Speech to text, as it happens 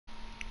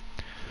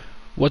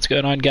What's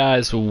going on,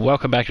 guys?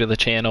 Welcome back to the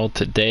channel.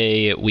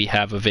 Today we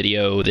have a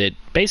video that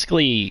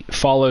basically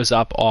follows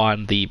up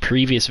on the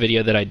previous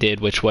video that I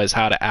did, which was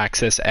how to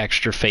access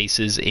extra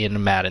faces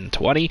in Madden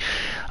 20.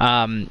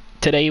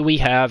 Today we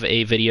have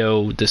a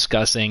video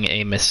discussing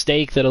a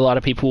mistake that a lot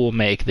of people will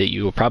make that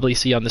you will probably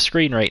see on the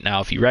screen right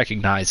now if you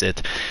recognize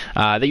it,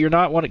 that you're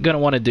not going to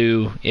want to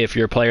do if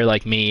you're a player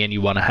like me and you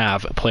want to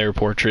have player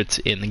portraits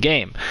in the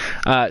game.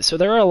 So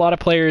there are a lot of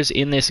players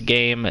in this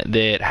game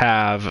that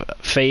have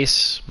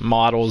face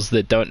models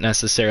that don't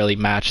necessarily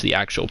match the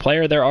actual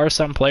player. There are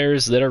some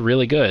players that are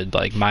really good,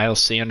 like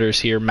Miles Sanders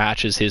here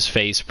matches his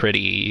face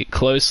pretty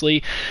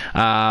closely,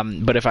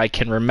 but if I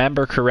can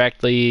remember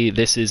correctly,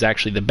 this is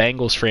actually the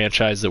Bengals franchise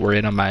that we're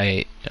in on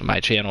my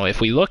channel. If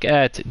we look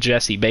at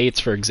Jesse Bates,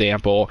 for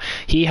example,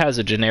 he has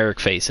a generic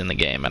face in the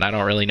game, and I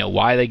don't really know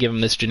why they give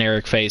him this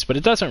generic face, but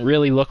it doesn't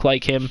really look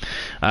like him,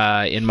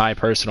 in my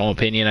personal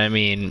opinion. I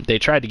mean, they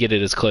tried to get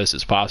it as close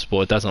as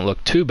possible. It doesn't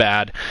look too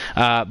bad,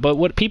 but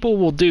what people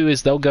will do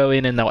is they'll go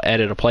in and they'll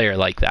edit a player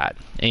like that.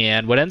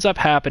 And what ends up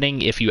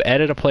happening if you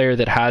edit a player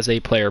that has a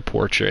player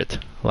portrait,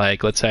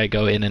 like let's say I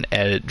go in and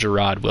edit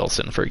Gerard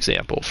Wilson, for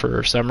example.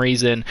 For some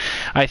reason,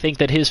 I think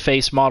that his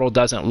face model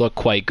doesn't look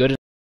quite good.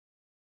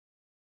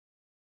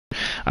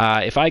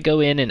 If I go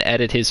in and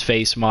edit his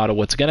face model,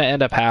 what's going to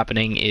end up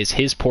happening is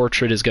his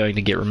portrait is going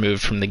to get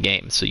removed from the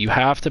game. So you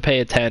have to pay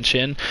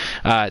attention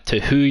to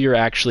who you're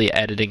actually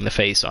editing the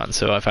face on.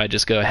 So if I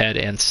just go ahead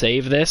and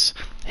save this,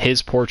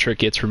 his portrait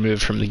gets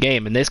removed from the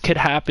game. And this could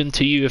happen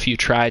to you if you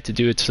try to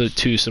do it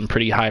to some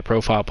pretty high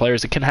profile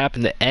players. It can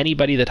happen to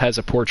anybody that has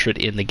a portrait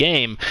in the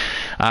game,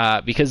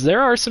 because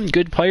there are some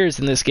good players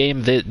in this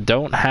game that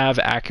don't have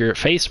accurate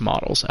face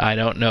models. I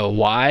don't know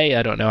why.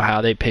 I don't know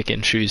how they pick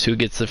and choose who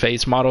gets the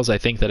face models. I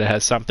think that it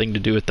has something to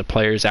do with the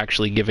players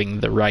actually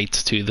giving the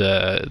rights to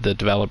the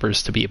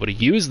developers to be able to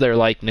use their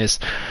likeness.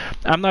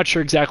 I'm not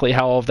sure exactly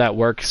how all of that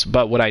works,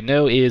 but what I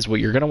know is what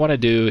you're going to want to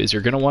do is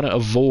you're going to want to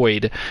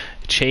avoid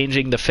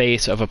changing the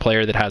face of a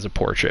player that has a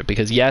portrait,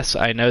 because yes,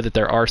 I know that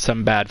there are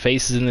some bad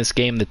faces in this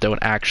game that don't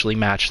actually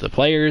match the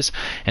players,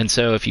 and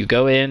so if you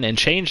go in and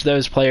change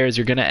those players,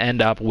 you're going to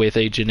end up with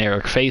a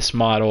generic face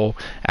model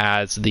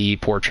as the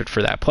portrait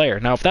for that player.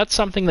 Now, if that's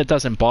something that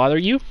doesn't bother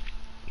you,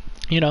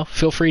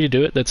 feel free to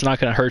do it. That's not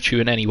going to hurt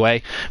you in any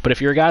way. But if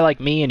you're a guy like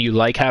me and you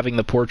like having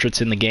the portraits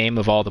in the game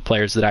of all the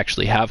players that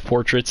actually have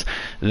portraits,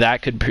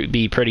 that could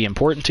be pretty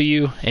important to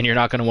you, and you're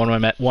not going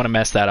to want to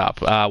mess that up.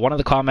 One of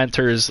the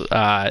commenters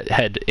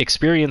had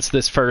experienced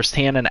this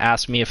firsthand and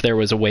asked me if there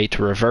was a way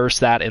to reverse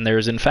that, and there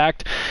is in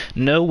fact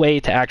no way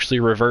to actually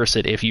reverse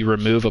it if you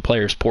remove a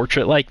player's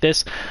portrait like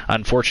this.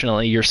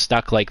 Unfortunately, you're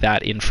stuck like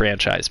that in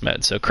franchise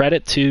mode. So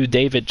credit to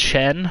David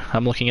Chen.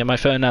 I'm looking at my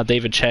phone now.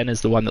 David Chen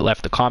is the one that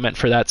left the comment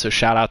for that, so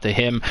shout out to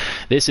him.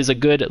 This is a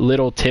good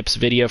little tips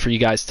video for you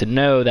guys to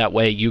know. That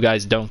way you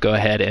guys don't go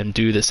ahead and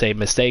do the same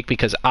mistake,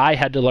 because I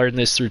had to learn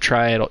this through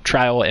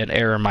trial and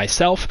error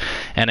myself,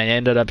 and I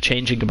ended up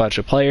changing a bunch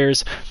of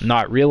players,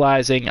 not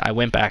realizing. I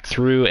went back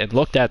through and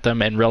looked at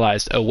them and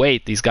realized, oh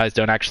wait, these guys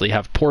don't actually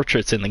have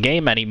portraits in the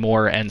game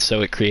anymore, and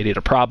so it created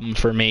a problem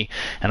for me,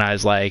 and I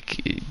was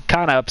like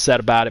kind of upset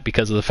about it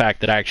because of the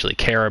fact that I actually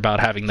care about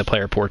having the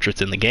player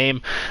portraits in the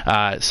game.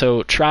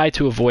 So try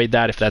to avoid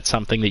that if that's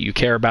something that you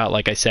care about.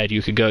 Like I said,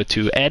 you could go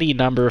to any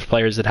number of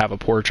players that have a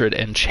portrait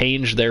and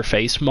change their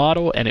face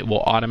model, and it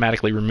will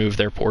automatically remove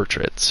their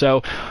portrait.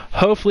 So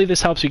hopefully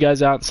this helps you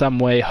guys out in some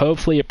way.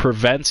 Hopefully it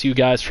prevents you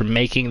guys from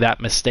making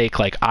that mistake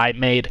like I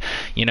made.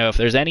 If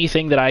there's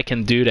anything that I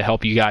can do to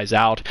help you guys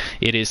out,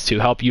 it is to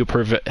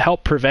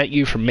help prevent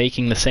you from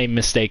making the same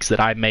mistakes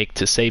that I make,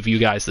 to save you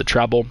guys the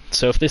trouble.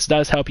 So if this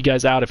does help you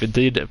guys out, if it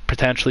did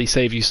potentially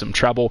save you some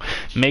trouble,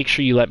 make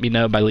sure you let me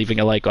know by leaving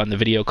a like on the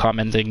video,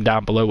 commenting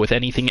down below with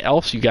anything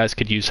else you guys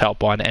could use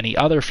help on, any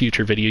other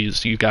future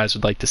videos you guys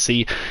would like to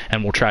see,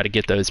 and we'll try to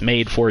get those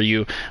made for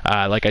you.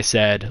 Like I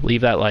said,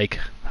 leave that like,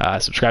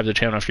 subscribe to the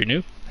channel if you're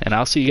new, and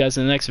I'll see you guys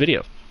in the next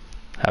video.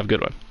 Have a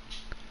good one.